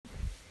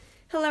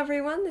Hello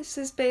everyone, this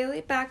is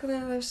Bailey back with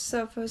another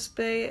Sophos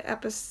Bay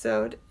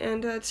episode,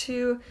 and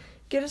to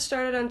get us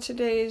started on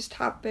today's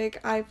topic,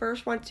 I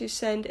first want to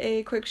send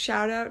a quick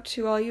shout out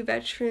to all you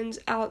veterans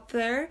out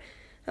there,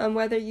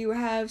 whether you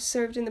have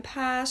served in the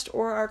past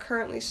or are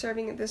currently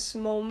serving at this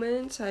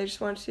moment. I just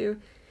want to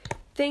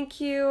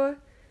thank you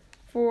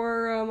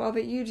for all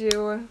that you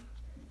do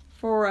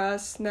for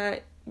us, and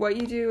that what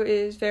you do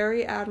is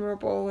very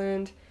admirable,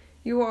 and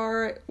you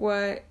are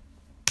what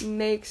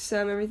makes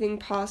everything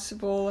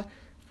possible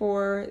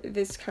for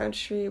this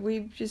country.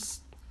 We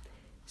just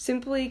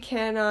simply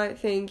cannot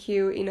thank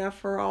you enough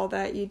for all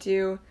that you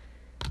do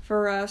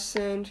for us,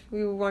 and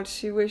we want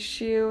to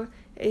wish you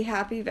a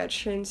happy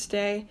Veterans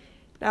Day.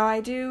 Now, I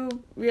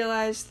do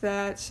realize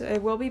that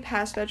it will be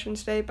past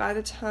Veterans Day by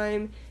the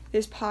time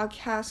this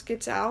podcast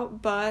gets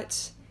out,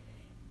 but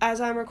as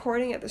I'm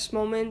recording at this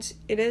moment,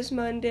 it is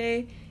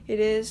Monday,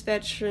 it is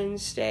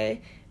Veterans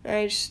Day, and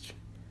I just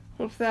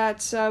hope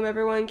that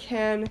everyone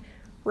can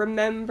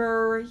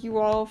remember you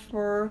all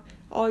for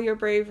all your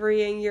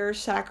bravery and your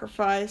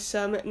sacrifice,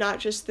 not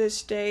just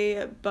this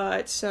day,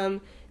 but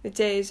the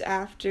days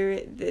after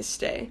this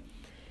day.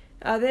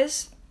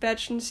 This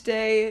Veterans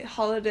Day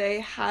holiday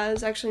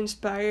has actually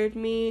inspired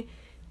me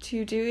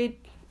to do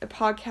a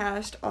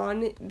podcast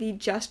on the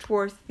just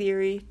war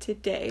theory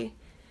today.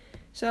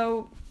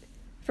 So,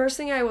 first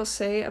thing I will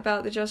say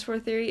about the just war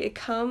theory, it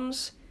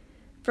comes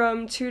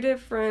from two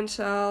different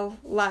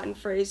Latin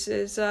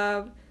phrases.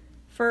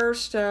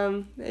 First,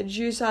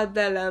 jus ad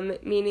bellum,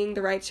 meaning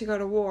the right to go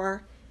to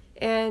war,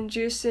 and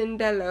jus in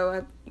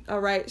bello, a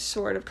right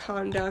sort of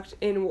conduct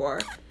in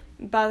war.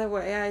 By the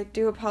way, I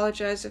do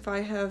apologize if I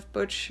have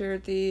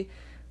butchered the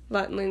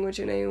Latin language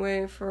in any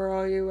way for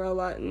all you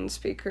Latin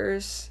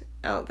speakers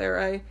out there.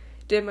 I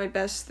did my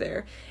best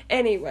there.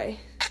 Anyway,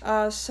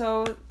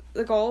 so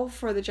the goal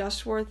for the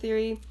just war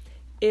theory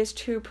is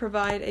to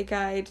provide a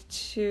guide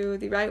to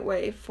the right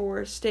way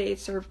for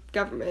states or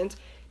government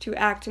to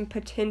act in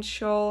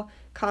potential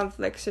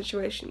conflict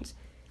situations.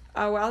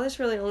 While this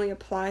really only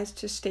applies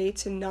to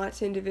states and not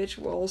to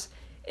individuals,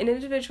 an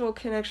individual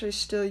can actually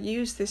still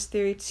use this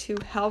theory to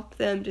help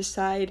them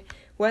decide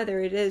whether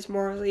it is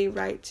morally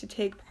right to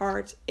take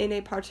part in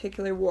a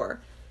particular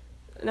war.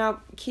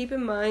 Now, keep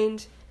in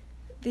mind,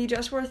 the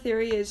just war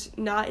theory is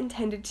not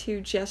intended to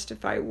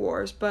justify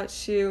wars, but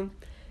to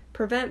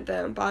prevent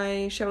them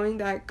by showing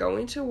that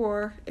going to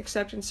war,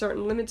 except in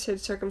certain limited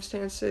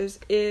circumstances,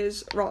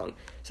 is wrong.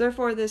 So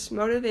therefore, this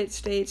motivates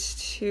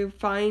states to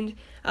find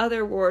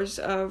other wars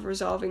of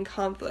resolving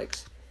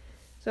conflicts.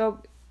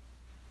 So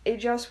a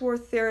just war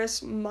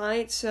theorist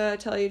might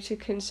tell you to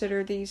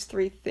consider these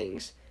three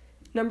things.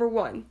 Number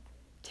 1,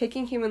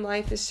 taking human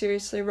life is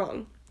seriously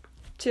wrong.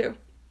 2,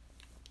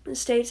 the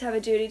states have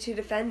a duty to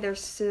defend their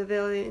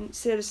civilian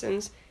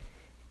citizens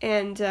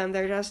and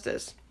their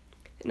justice.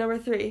 Number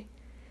 3,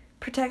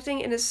 protecting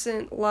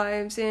innocent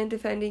lives and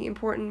defending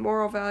important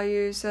moral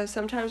values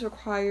sometimes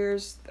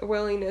requires a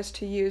willingness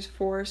to use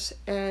force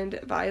and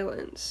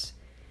violence.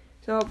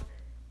 So,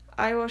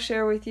 I will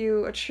share with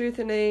you a truth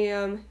and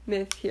a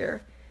myth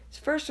here.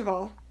 So first of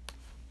all,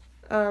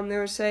 they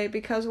would say,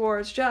 because war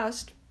is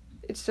just,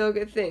 it's still a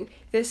good thing.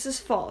 This is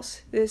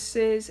false. This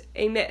is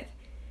a myth.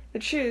 The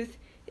truth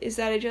is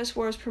that a just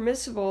war is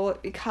permissible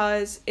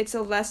because it's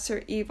a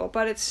lesser evil,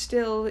 but it's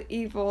still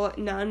evil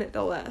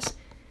nonetheless.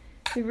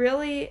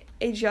 Really,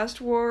 a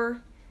just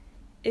war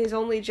is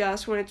only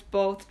just when it's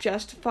both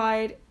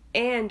justified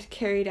and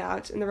carried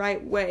out in the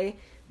right way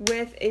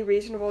with a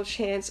reasonable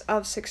chance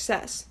of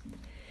success.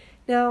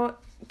 Now,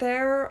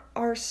 there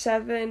are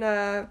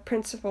 7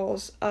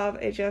 principles of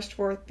a just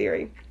war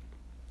theory,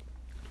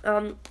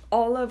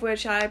 all of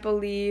which I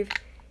believe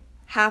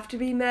have to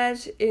be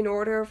met in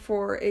order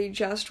for a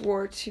just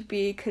war to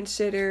be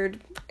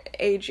considered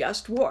a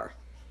just war.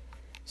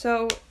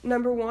 So,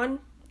 number 1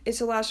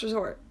 is a last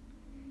resort.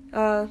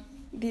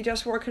 The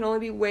just war can only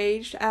be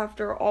waged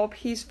after all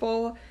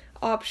peaceful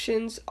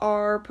options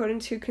are put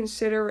into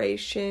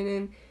consideration,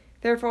 and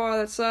therefore all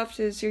that's left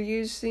is the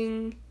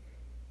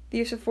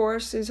use of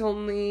force is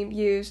only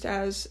used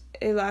as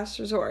a last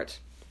resort.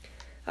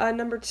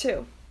 Number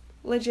 2,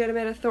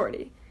 legitimate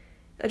authority.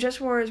 A just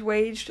war is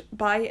waged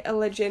by a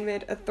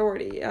legitimate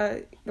authority.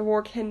 The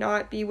war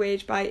cannot be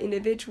waged by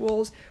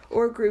individuals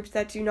or groups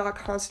that do not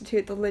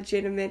constitute the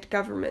legitimate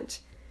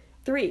government.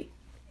 3,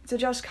 it's a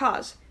just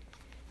cause.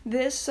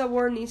 This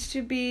war needs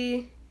to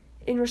be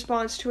in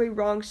response to a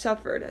wrong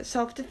suffered.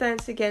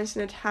 Self-defense against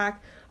an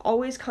attack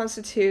always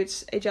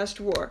constitutes a just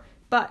war,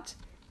 but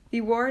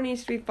the war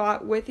needs to be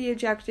fought with the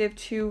objective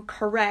to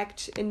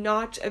correct and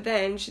not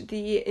avenge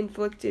the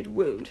inflicted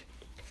wound.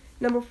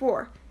 Number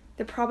 4,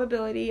 the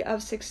probability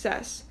of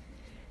success.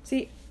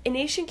 See, a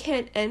nation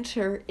can't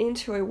enter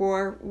into a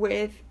war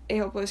with a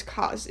hopeless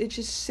cause. It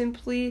just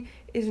simply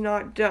is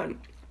not done.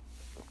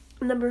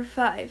 Number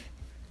 5,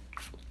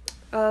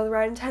 the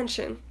right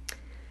intention.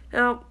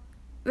 Now,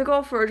 the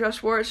goal for a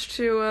just war is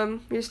to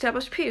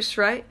establish peace,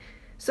 right?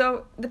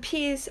 So the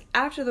peace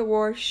after the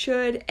war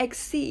should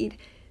exceed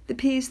the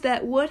peace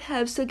that would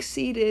have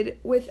succeeded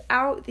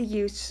without the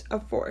use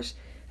of force.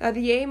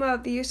 The aim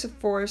of the use of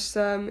force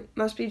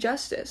must be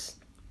justice.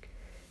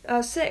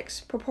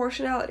 6.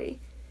 Proportionality.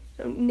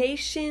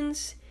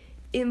 Nations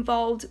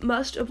involved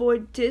must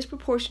avoid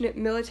disproportionate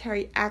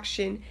military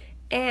action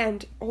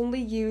and only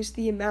use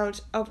the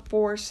amount of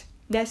force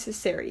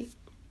necessary.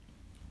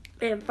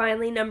 And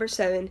finally, number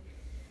 7,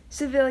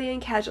 civilian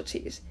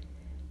casualties.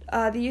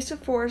 The use of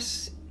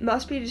force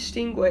must be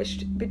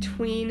distinguished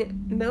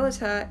between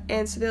militia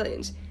and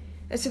civilians.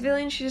 A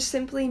civilian should just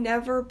simply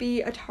never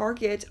be a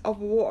target of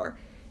war.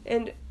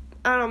 And,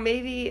 I don't know,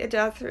 maybe a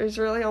death is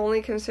really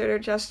only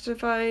considered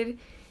justified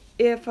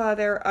if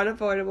they're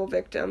unavoidable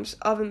victims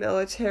of a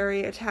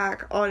military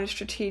attack on a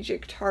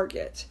strategic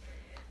target.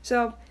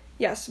 So,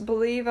 yes,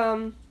 believe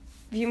if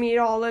you meet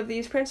all of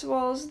these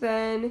principles,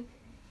 then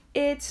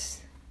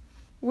it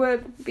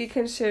would be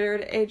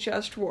considered a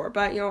just war.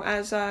 But,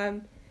 as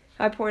I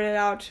pointed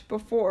out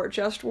before,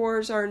 just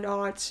wars are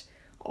not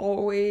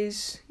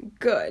always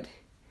good.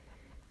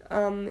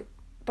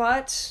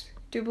 But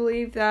do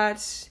believe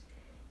that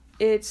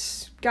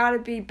it's gotta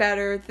be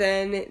better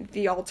than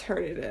the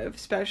alternative,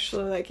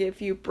 especially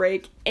if you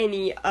break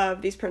any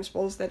of these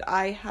principles that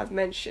I have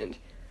mentioned.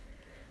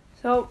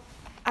 So,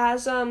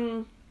 as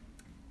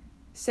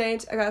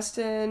Saint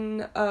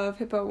Augustine of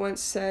Hippo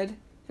once said,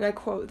 and I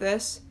quote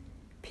this,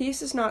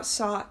 "Peace is not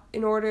sought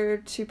in order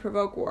to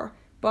provoke war,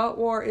 but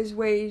war is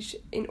waged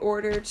in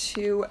order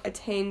to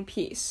attain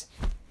peace."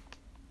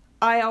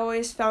 I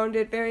always found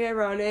it very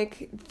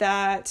ironic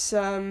that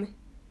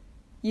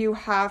you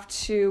have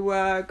to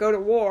go to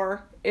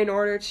war in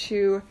order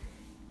to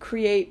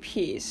create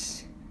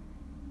peace.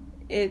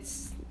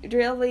 It's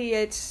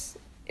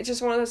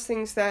just one of those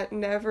things that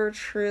never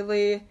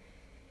truly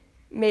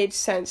made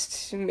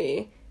sense to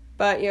me.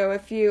 But,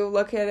 if you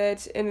look at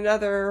it in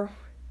another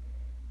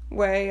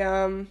way,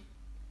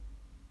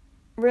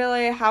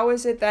 really, how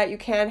is it that you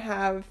can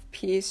have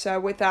peace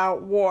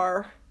without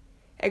war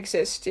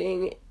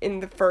existing in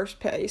the first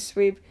place?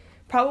 We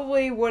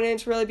probably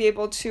wouldn't really be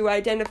able to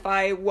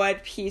identify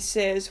what peace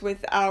is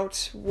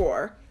without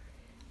war.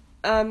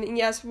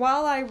 Yes,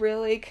 while I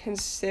really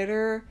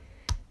consider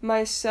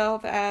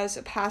myself as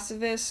a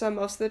pacifist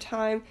most of the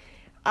time,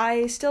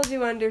 I still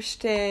do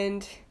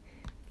understand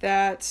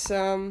that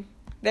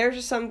there's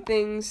just some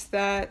things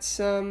that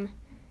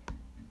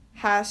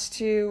has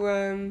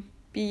to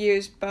be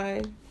used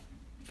by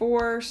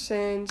force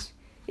and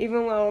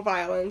even little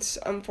violence,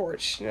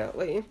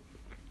 unfortunately.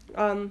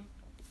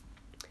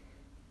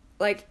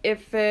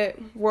 If it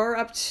were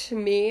up to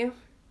me,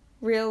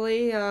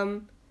 really,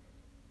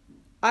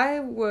 I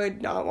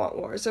would not want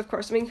wars, of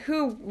course.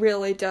 Who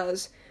really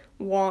does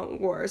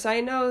want wars?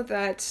 I know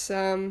that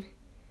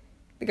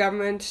the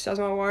government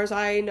doesn't want wars.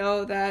 I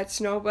know that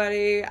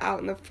nobody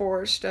out in the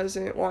force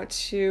doesn't want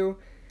to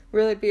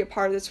really be a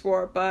part of this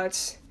war,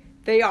 but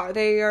they are.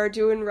 They are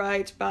doing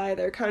right by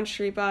their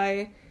country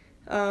by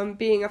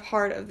being a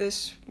part of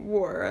this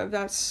war.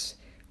 That's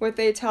what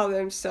they tell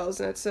themselves,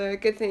 and it's a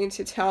good thing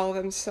to tell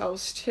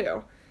themselves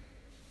too.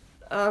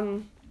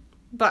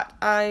 But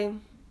I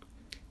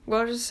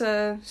will just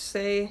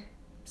say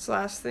this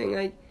last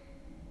thing.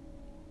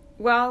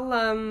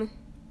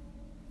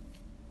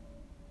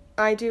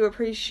 I do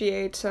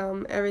appreciate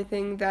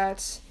everything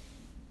that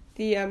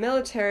the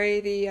military,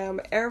 the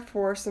Air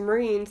Force, the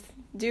Marines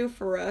do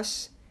for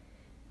us.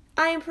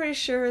 I am pretty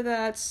sure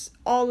that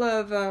all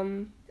of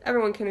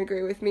everyone can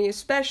agree with me,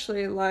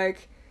 especially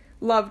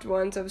loved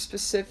ones of a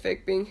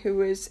specific being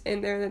who is in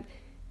there, that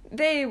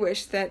they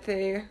wish that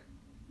they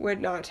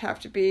would not have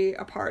to be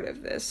a part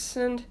of this.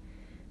 And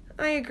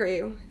I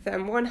agree with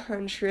them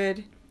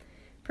 100%.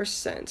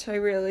 I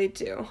really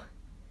do.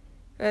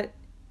 But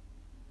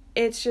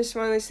it's just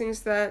one of these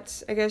things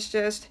that I guess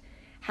just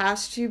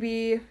has to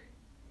be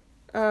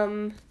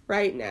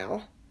right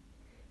now.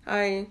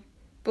 I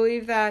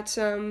believe that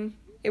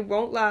it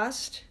won't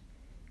last.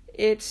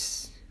 It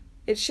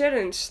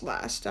shouldn't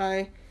last.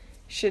 I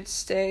should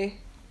say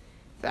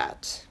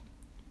that.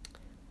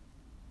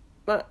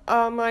 But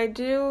I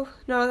do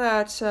know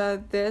that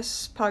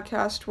this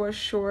podcast was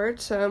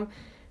short.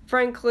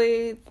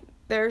 Frankly,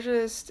 there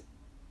just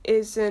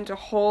isn't a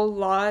whole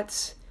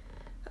lot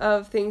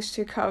of things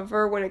to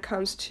cover when it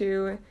comes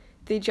to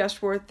the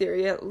just war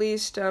theory, at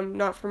least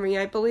not for me.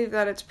 I believe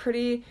that it's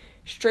pretty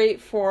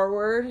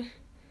straightforward,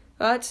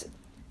 but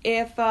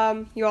if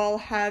you all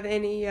have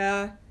any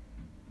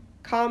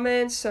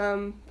comments,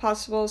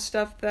 possible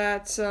stuff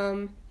that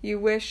you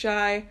wish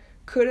I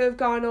could have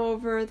gone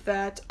over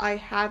that I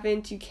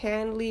haven't, you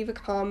can leave a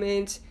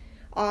comment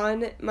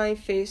on my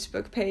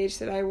Facebook page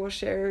that I will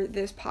share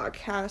this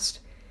podcast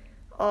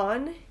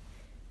on.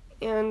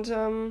 And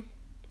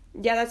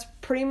yeah, that's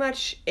pretty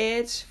much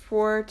it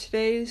for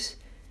today's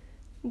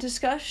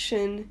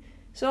discussion.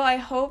 So I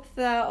hope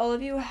that all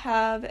of you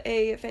have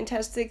a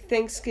fantastic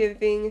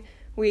Thanksgiving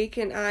week,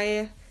 and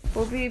I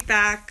will be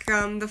back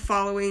the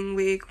following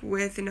week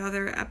with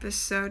another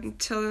episode.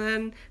 Until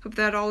then, hope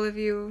that all of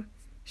you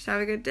just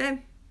have a good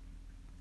day.